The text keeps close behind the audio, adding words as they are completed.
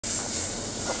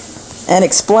And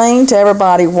explain to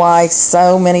everybody why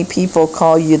so many people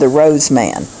call you the Rose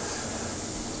Man.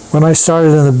 When I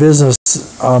started in the business,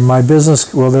 my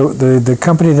business, well, the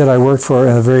company that I worked for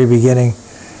in the very beginning,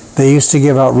 they used to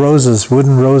give out roses,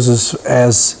 wooden roses,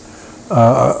 as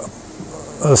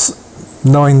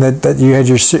knowing that you had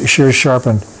your shears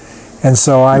sharpened. And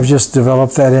so I've just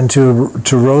developed that into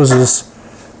roses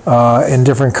in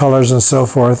different colors and so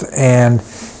forth. And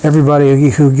everybody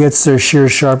who gets their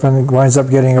shears sharpened winds up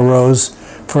getting a rose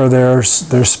for their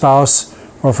spouse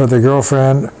or for their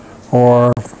girlfriend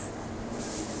or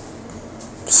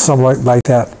something like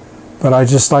that. But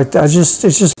it's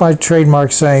just my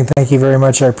trademark saying thank you very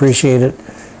much, I appreciate it,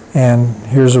 and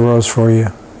here's a rose for you.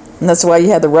 And that's why you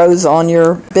had the rose on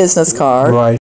your business card. Right.